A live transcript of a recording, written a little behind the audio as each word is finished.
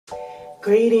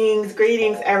Greetings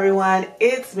everyone.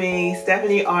 It's me,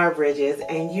 Stephanie R. Bridges,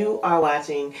 and you are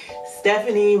watching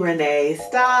Stephanie Renee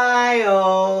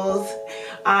Styles.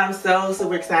 I'm so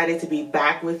super excited to be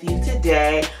back with you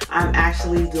today. I'm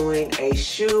actually doing a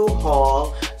shoe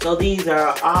haul. So these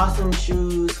are awesome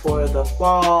shoes for the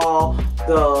fall,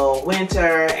 the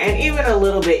winter, and even a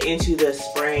little bit into the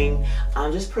spring.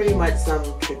 Just pretty much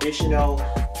some traditional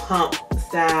pump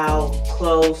style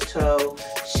closed toe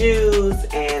shoes,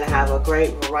 and I have a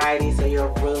great variety, so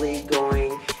you're really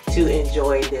going to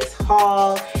enjoy this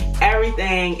haul.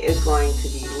 Everything is going to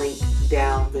be linked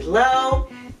down below.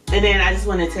 And then I just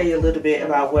want to tell you a little bit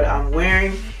about what I'm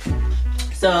wearing.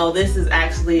 So this is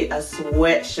actually a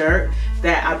sweatshirt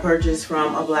that I purchased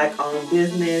from a black-owned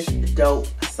business, Dope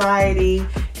Society,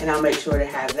 and I'll make sure to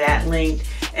have that linked.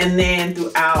 And then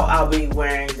throughout, I'll be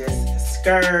wearing this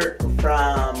skirt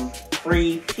from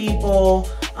Free People,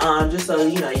 just so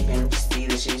you can see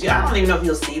the shoes. I don't even know if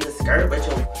you'll see the skirt, but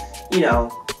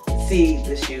you'll see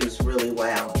the shoes really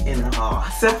well in the haul.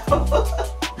 So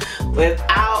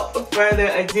without further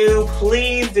ado,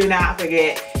 please do not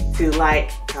forget to like,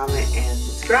 comment, and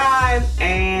subscribe,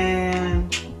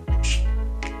 and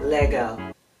let go.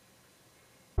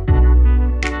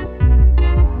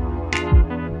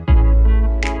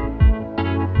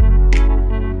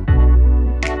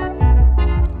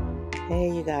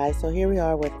 Hey you guys, so here we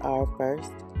are with our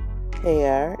first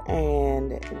pair,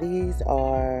 and these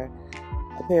are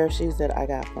a pair of shoes that I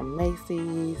got from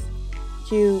Macy's.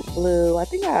 Cute blue. I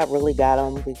think I really got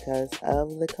them because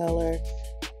of the color,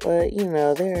 but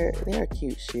they're a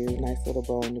cute shoe. Nice little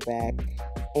bow in the back,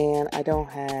 and I don't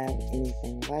have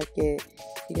anything like it.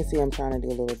 You can see I'm trying to do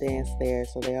a little dance there,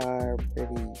 so they are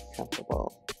pretty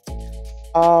comfortable.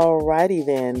 Alrighty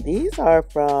then, these are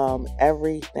from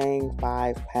Everything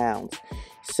 5 Pounds.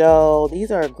 So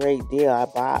these are a great deal. I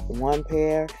bought one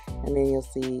pair, and then you'll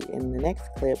see in the next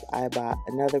clip I bought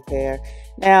another pair.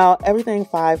 Now Everything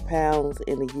 5 Pounds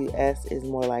in the US is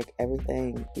more like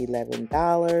Everything $11,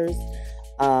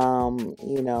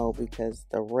 because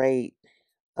the rate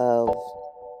of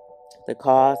the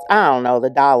cost, I don't know, the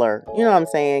dollar, you know what I'm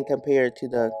saying, compared to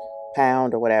the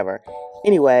pound or whatever.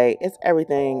 Anyway, it's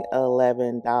everything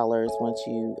 $11 once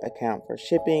you account for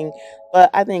shipping.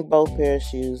 But I think both pair of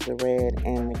shoes, the red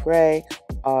and the gray,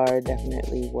 are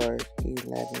definitely worth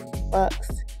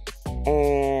 $11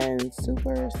 and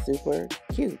super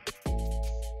cute.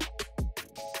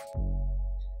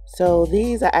 So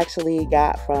these I actually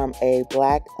got from a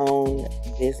black-owned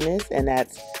business, and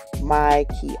that's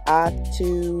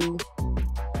Kiatu.com.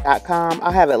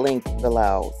 I'll have it linked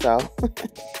below, so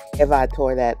if I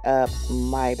tore that up,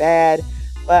 my bad.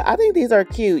 But I think these are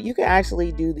cute. You can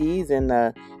actually do these in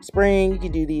the spring. You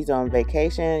can do these on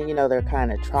vacation. They're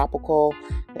kind of tropical.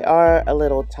 They are a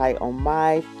little tight on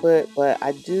my foot, but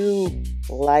I do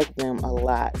like them a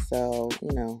lot. So,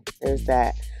 there's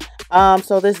that.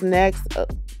 So this next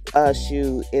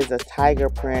shoe is a tiger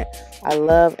print. I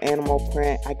love animal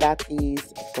print. I got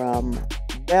these from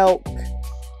Belk,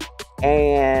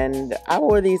 and I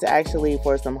wore these actually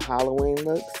for some Halloween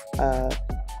looks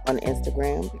on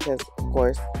Instagram because, of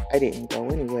course, I didn't go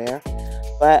anywhere.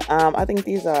 But I think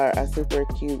these are a super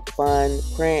cute, fun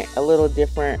print, a little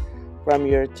different from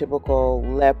your typical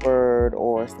leopard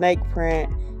or snake print.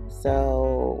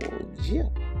 So, yeah.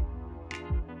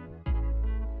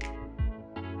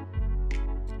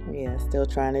 Yeah, still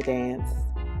trying to dance.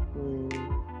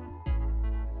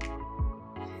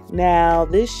 Now,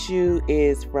 this shoe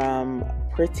is from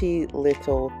Pretty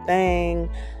Little Thing.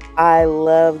 I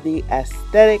love the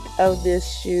aesthetic of this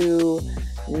shoe.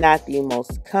 Not the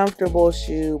most comfortable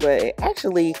shoe, but it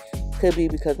actually could be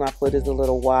because my foot is a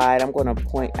little wide. I'm going to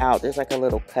point out there's like a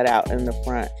little cutout in the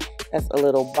front. That's a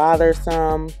little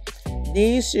bothersome.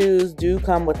 These shoes do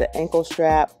come with an ankle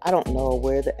strap. I don't know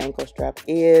where the ankle strap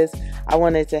is. I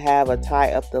wanted to have a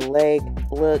tie up the leg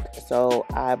look, so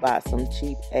I bought some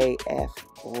cheap AF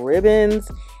ribbons,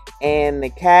 and the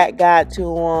cat got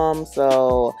to them,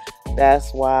 so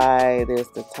that's why there's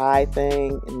the tie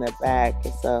thing in the back.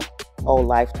 It's a whole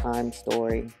lifetime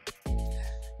story.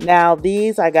 Now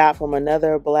these I got from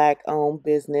another black owned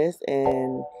business,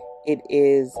 and it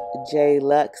is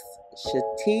Jaeluxe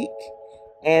Chic.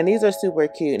 And these are super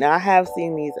cute. Now I have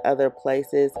seen these other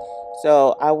places,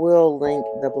 so I will link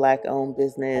the black owned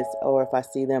business, or if I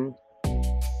see them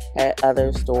at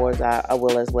other stores, I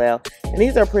will as well. And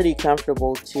these are pretty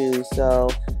comfortable too, so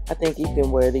I think you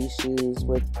can wear these shoes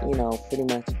with pretty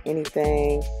much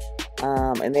anything,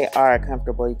 and they are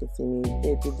comfortable. You can see me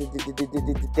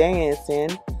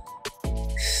dancing.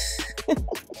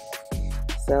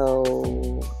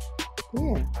 So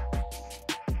yeah.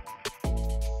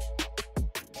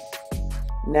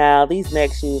 Now, these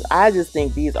next shoes, I just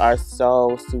think these are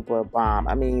so super bomb.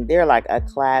 I mean, they're like a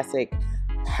classic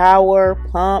power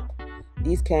pump.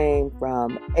 These came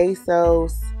from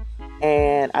Asos,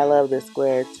 and I love the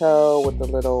square toe with the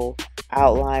little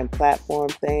outline platform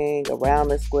thing around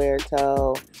the square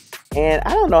toe. And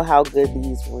I don't know how good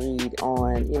these read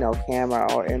on,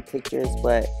 camera or in pictures,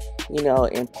 but,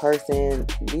 in person,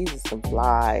 these are some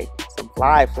fly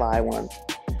ones.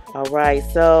 All right,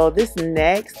 so this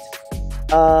next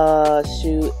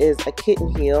shoe is a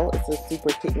kitten heel. It's a super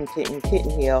kitten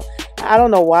heel. I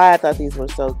don't know why I thought these were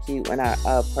so cute when I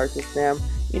purchased them.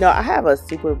 I have a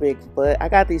super big foot. I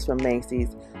got these from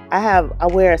Macy's. I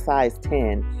wear a size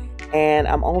 10 and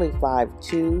I'm only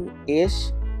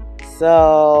 5'2"-ish.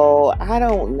 So I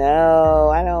don't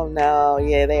know.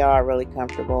 Yeah, they are really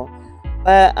comfortable.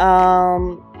 But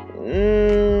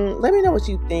let me know what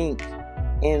you think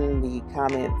in the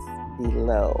comments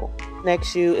below.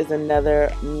 Next shoe is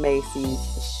another Macy's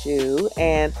shoe,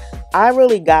 and I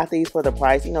really got these for the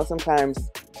price. Sometimes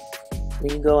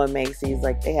when you go in Macy's,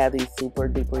 like, they have these super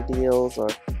duper deals, or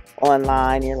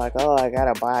online you're like, oh, I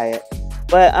gotta buy it.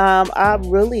 But I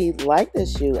really like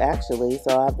this shoe, actually.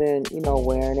 So I've been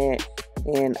wearing it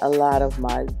in a lot of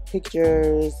my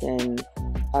pictures and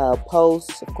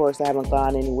posts. Of course, I haven't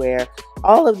gone anywhere.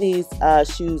 All of these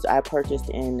shoes I purchased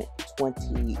in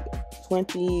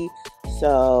 2020,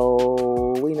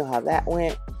 so we know how that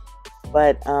went.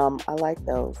 But I like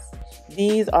those.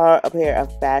 These are a pair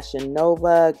of Fashion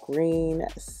Nova green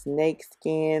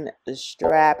snakeskin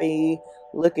Strappy,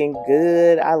 looking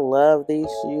good. I love these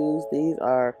shoes. These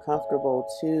are comfortable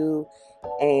too,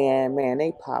 and man,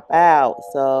 they pop out.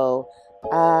 So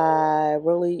I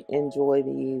really enjoy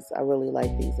these. I really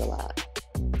like these a lot.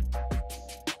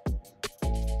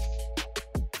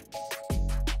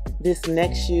 This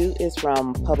next shoe is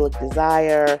from Public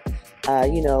Desire.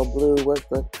 Blue was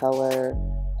the color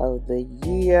of the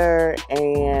year,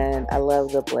 and I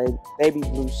love the baby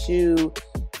blue shoe.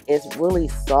 It's really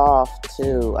soft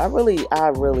too. I really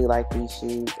like these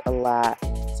shoes a lot.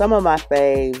 Some of my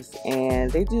faves,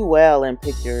 and they do well in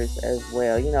pictures as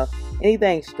well.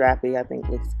 Anything strappy I think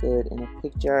looks good in a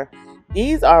picture.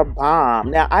 These are bomb.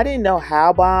 Now, I didn't know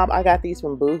how bomb. I got these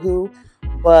from Boohoo,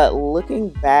 but looking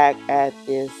back at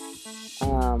this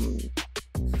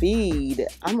feed,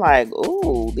 I'm like,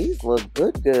 ooh, these look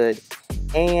good.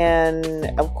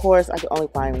 And of course, I could only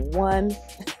find one.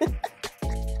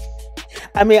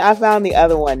 I mean, I found the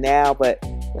other one now, but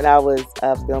when I was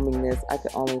filming this, I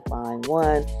could only find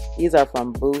one. These are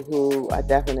from Boohoo. I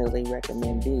definitely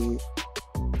recommend these.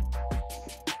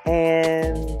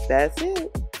 And that's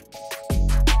it.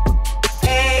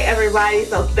 Hey everybody,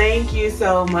 so thank you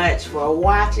so much for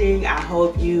watching. I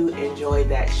hope you enjoyed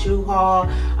that shoe haul.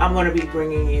 I'm going to be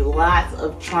bringing you lots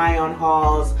of try-on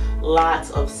hauls,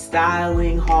 lots of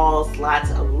styling hauls,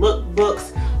 lots of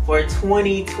lookbooks for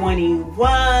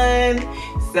 2021.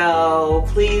 So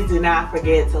please do not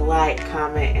forget to like,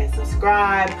 comment, and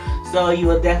subscribe, so you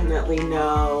will definitely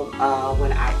know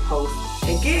when I post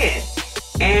again.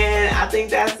 And I think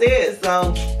that's it.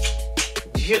 So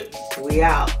we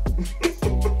out.